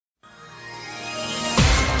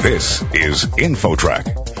This is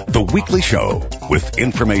InfoTrack, the weekly show with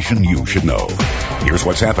information you should know. Here's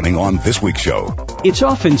what's happening on this week's show. It's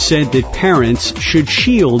often said that parents should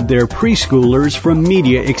shield their preschoolers from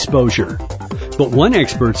media exposure. But one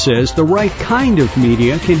expert says the right kind of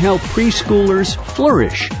media can help preschoolers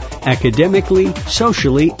flourish academically,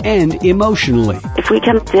 socially, and emotionally. If we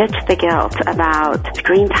can ditch the guilt about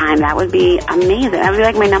screen time, that would be amazing. That would be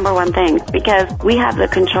like my number one thing, because we have the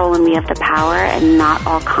control and we have the power, and not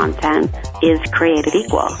all content is created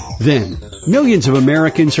equal. Then, millions of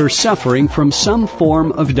Americans are suffering from some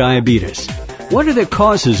form of diabetes. What are the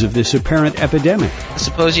causes of this apparent epidemic?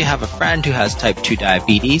 Suppose you have a friend who has type 2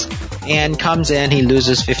 diabetes and comes in, he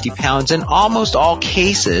loses 50 pounds. In almost all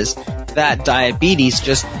cases, that diabetes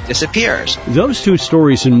just disappears. Those two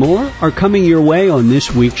stories and more are coming your way on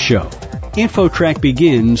this week's show. InfoTrack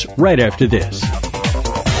begins right after this.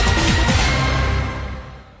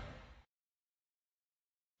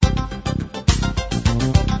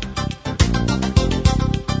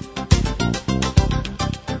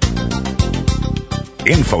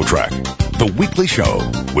 InfoTrack, the weekly show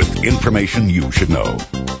with information you should know.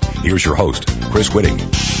 Here's your host, Chris Whitting.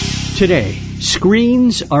 Today,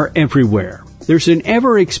 screens are everywhere. There's an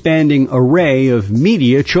ever-expanding array of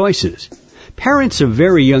media choices. Parents of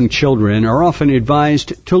very young children are often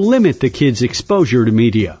advised to limit the kids' exposure to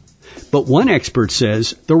media. But one expert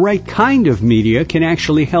says the right kind of media can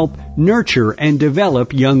actually help nurture and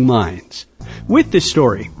develop young minds. With this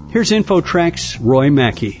story, here's InfoTrack's Roy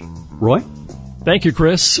Mackey. Roy? Thank you,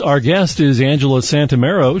 Chris. Our guest is Angela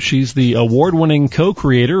Santomero. She's the award-winning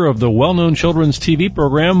co-creator of the well-known children's TV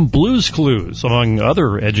program Blue's Clues, among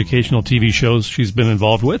other educational TV shows she's been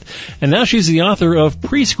involved with. And now she's the author of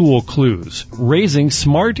Preschool Clues, Raising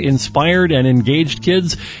Smart, Inspired, and Engaged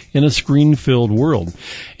Kids in a Screen-Filled World.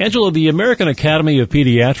 Angela, the American Academy of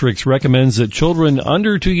Pediatrics recommends that children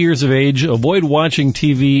under 2 years of age avoid watching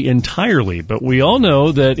TV entirely. But we all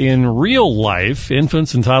know that in real life,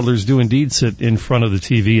 infants and toddlers do indeed sit in front of the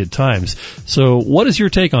TV at times. So what is your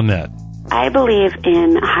take on that? I believe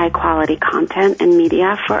in high-quality content and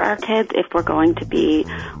media for our kids if we're going to be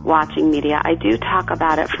watching media. I do talk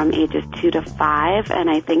about it from ages 2 to 5, and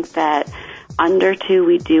I think that under 2,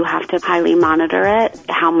 we do have to highly monitor it,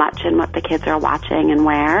 how much and what the kids are watching and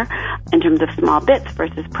where, in terms of small bits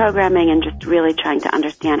versus programming, and just really trying to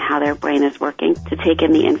understand how their brain is working to take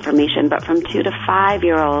in the information. But from 2 to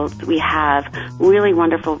 5-year-olds, we have really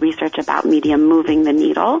wonderful research about media moving the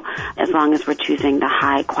needle, as long as we're choosing the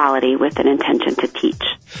high quality with an intention to teach.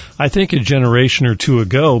 I think a generation or two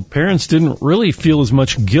ago, parents didn't really feel as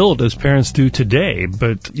much guilt as parents do today.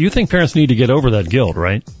 But you think parents need to get over that guilt,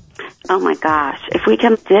 right? Oh my gosh, if we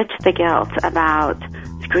can ditch the guilt about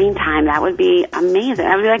screen time, that would be amazing.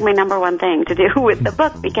 That would be like my number one thing to do with the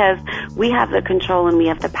book, because we have the control and we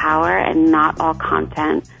have the power, and not all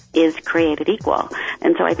content is created equal.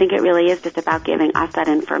 And so I think it really is just about giving us that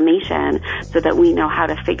information so that we know how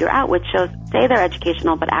to figure out which shows say they're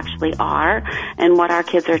educational but actually are, and what our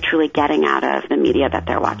kids are truly getting out of the media that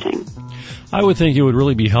they're watching. I would think it would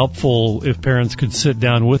really be helpful if parents could sit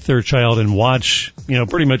down with their child and watch,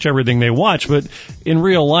 pretty much everything they watch. But in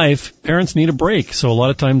real life, parents need a break. So a lot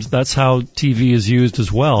of times that's how TV is used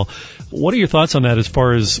as well. What are your thoughts on that as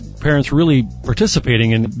far as parents really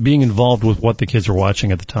participating and being involved with what the kids are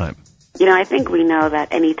watching at the time? I think we know that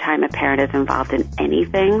any time a parent is involved in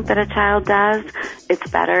anything that a child does, it's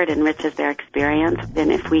better, it enriches their experience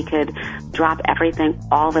than if we could drop everything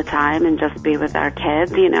all the time and just be with our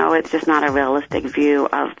kids. It's just not a realistic view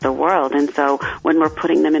of the world. And so when we're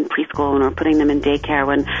putting them in preschool, when we're putting them in daycare,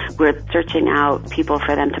 when we're searching out people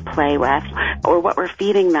for them to play with, or what we're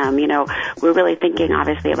feeding them, we're really thinking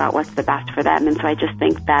obviously about what's the best for them. And so I just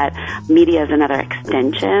think that media is another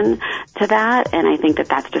extension to that. And I think that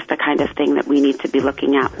that's just the kind of thing that we need to be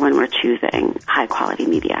looking at when we're choosing high-quality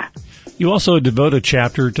media. You also devote a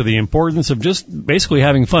chapter to the importance of just basically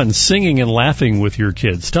having fun, singing and laughing with your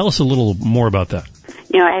kids. Tell us a little more about that.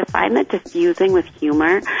 I find that diffusing with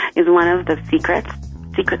humor is one of the secret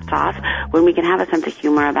sauce. When we can have a sense of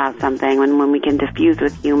humor about something, when we can diffuse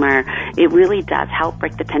with humor, it really does help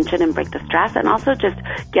break the tension and break the stress. And also just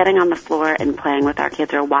getting on the floor and playing with our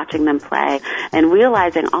kids or watching them play, and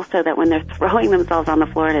realizing also that when they're throwing themselves on the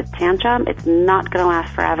floor in a tantrum, it's not going to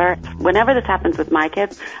last forever. Whenever this happens with my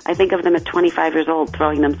kids, I think of them at 25 years old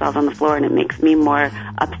throwing themselves on the floor, and it makes me more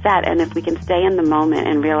upset. And if we can stay in the moment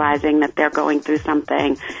and realizing that they're going through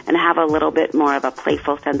something and have a little bit more of a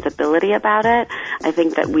playful sensibility about it, I think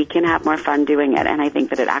think that we can have more fun doing it, and I think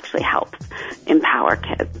that it actually helps empower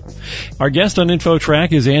kids. Our guest on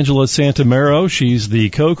InfoTrack is Angela Santomero. She's the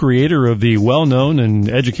co-creator of the well-known and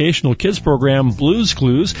educational kids program Blue's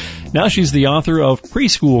Clues. Now she's the author of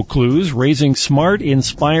Preschool Clues, Raising Smart,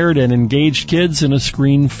 Inspired, and Engaged Kids in a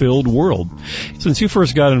Screen-Filled World. Since you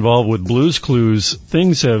first got involved with Blue's Clues,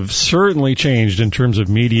 things have certainly changed in terms of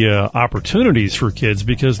media opportunities for kids,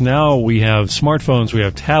 because now we have smartphones, we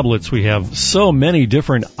have tablets, we have so many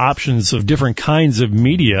different options of different kinds of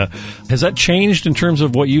media. Has that changed in terms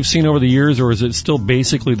of what you've seen over the years, or is it still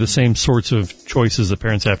basically the same sorts of choices that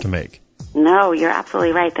parents have to make? No, you're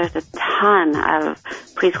absolutely right. There's a ton of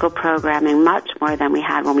preschool programming, much more than we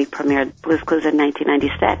had when we premiered Blue's Clues in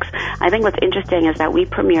 1996. I think what's interesting is that we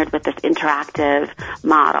premiered with this interactive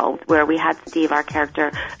model where we had Steve, our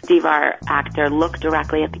actor, look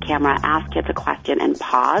directly at the camera, ask kids a question, and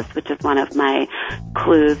pause, which is one of my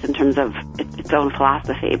clues in terms of its own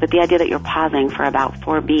philosophy. But the idea that you're pausing for about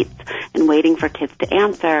 4 beats and waiting for kids to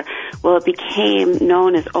answer, well, it became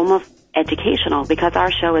known as almost educational, because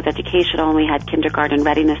our show is educational and we had kindergarten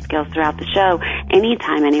readiness skills throughout the show.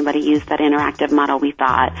 Anytime anybody used that interactive model, we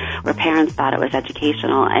thought, or parents thought, it was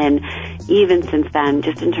educational. And even since then,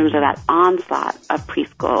 just in terms of that onslaught of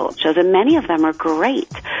preschool shows, and many of them are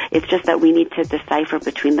great. It's just that we need to decipher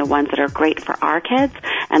between the ones that are great for our kids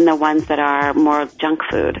and the ones that are more junk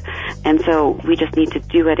food. And so we just need to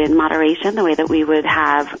do it in moderation, the way that we would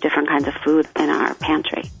have different kinds of food in our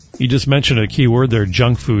pantry. You just mentioned a key word there,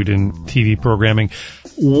 junk food in TV programming.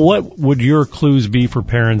 What would your clues be for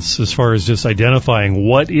parents as far as just identifying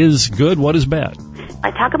what is good, what is bad? I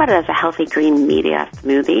talk about it as a healthy green media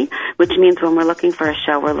smoothie, which means when we're looking for a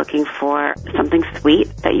show, we're looking for something sweet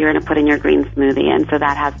that you're going to put in your green smoothie. And so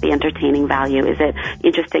that has the entertaining value. Is it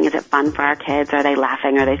interesting? Is it fun for our kids? Are they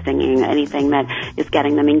laughing? Are they singing? Anything that is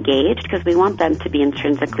getting them engaged? Because we want them to be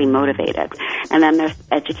intrinsically motivated. And then there's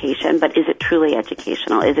education, but is it truly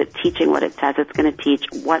educational? Is it teaching what it says it's going to teach?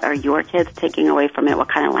 What are your kids taking away from it? What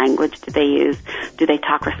kind of language do they use? Do they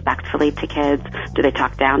talk respectfully to kids? Do they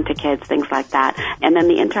talk down to kids? Things like that. And then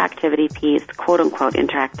the interactivity piece, quote-unquote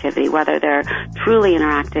interactivity, whether they're truly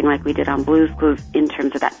interacting like we did on Blue's Clues in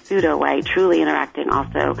terms of that pseudo way, truly interacting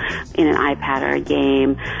also in an iPad or a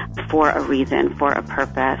game for a reason, for a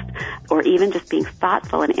purpose, or even just being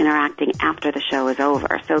thoughtful and interacting after the show is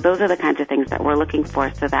over. So those are the kinds of things that we're looking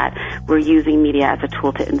for, so that we're using media as a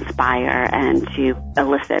tool to inspire and to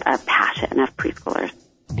elicit a passion of preschoolers.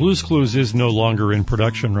 Blue's Clues is no longer in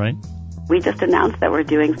production, right? We just announced that we're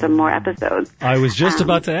doing some more episodes. I was just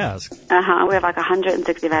about to ask. We have like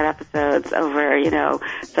 165 episodes over,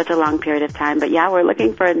 such a long period of time. But yeah, we're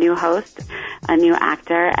looking for a new host, a new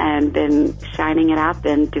actor, and been shining it up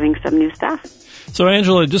and doing some new stuff. So,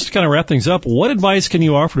 Angela, just to kind of wrap things up, what advice can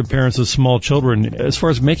you offer to parents of small children as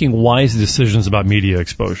far as making wise decisions about media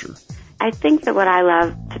exposure? I think that what I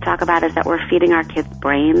love to talk about is that we're feeding our kids'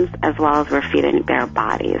 brains as well as we're feeding their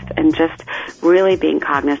bodies, and just really being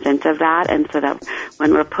cognizant of that, and so that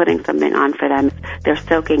when we're putting something on for them, they're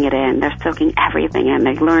soaking it in. They're soaking everything in.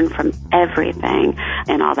 They learn from everything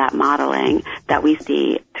and all that modeling that we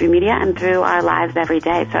see through media and through our lives every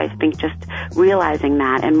day. So I think just realizing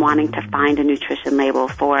that and wanting to find a nutrition label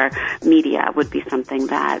for media would be something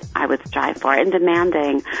that I would strive for, and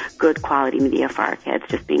demanding good quality media for our kids,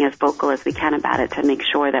 just being as vocal as we can about it to make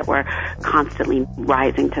sure that we're constantly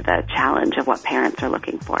rising to the challenge of what parents are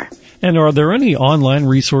looking for. And are there any online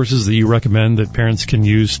resources that you recommend that parents can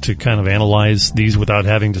use to kind of analyze these without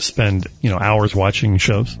having to spend, hours watching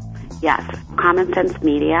shows? Yes, Common Sense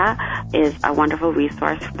Media is a wonderful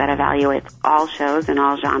resource that evaluates all shows and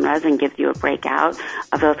all genres and gives you a breakout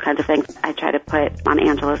of those kinds of things. I try to put on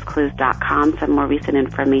angelasclues.com some more recent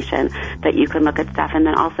information that you can look at stuff. And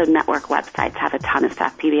then also network websites have a ton of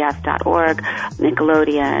stuff, pbs.org,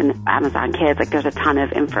 Nickelodeon, Amazon Kids. There's a ton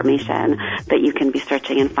of information that you can be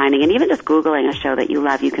searching and finding. And even just Googling a show that you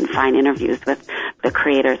love, you can find interviews with the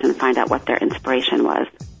creators and find out what their inspiration was.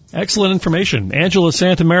 Excellent information. Angela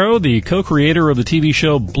Santomero, the co-creator of the TV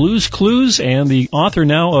show Blue's Clues and the author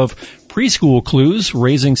now of Preschool Clues,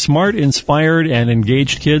 Raising Smart, Inspired, and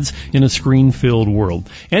Engaged Kids in a Screen-Filled World.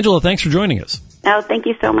 Angela, thanks for joining us. Oh, thank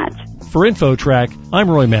you so much. For InfoTrack,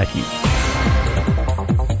 I'm Roy Mackey.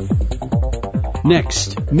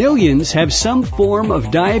 Next, millions have some form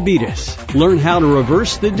of diabetes. Learn how to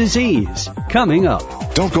reverse the disease. Coming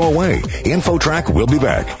up. Don't go away. InfoTrack will be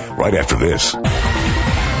back right after this.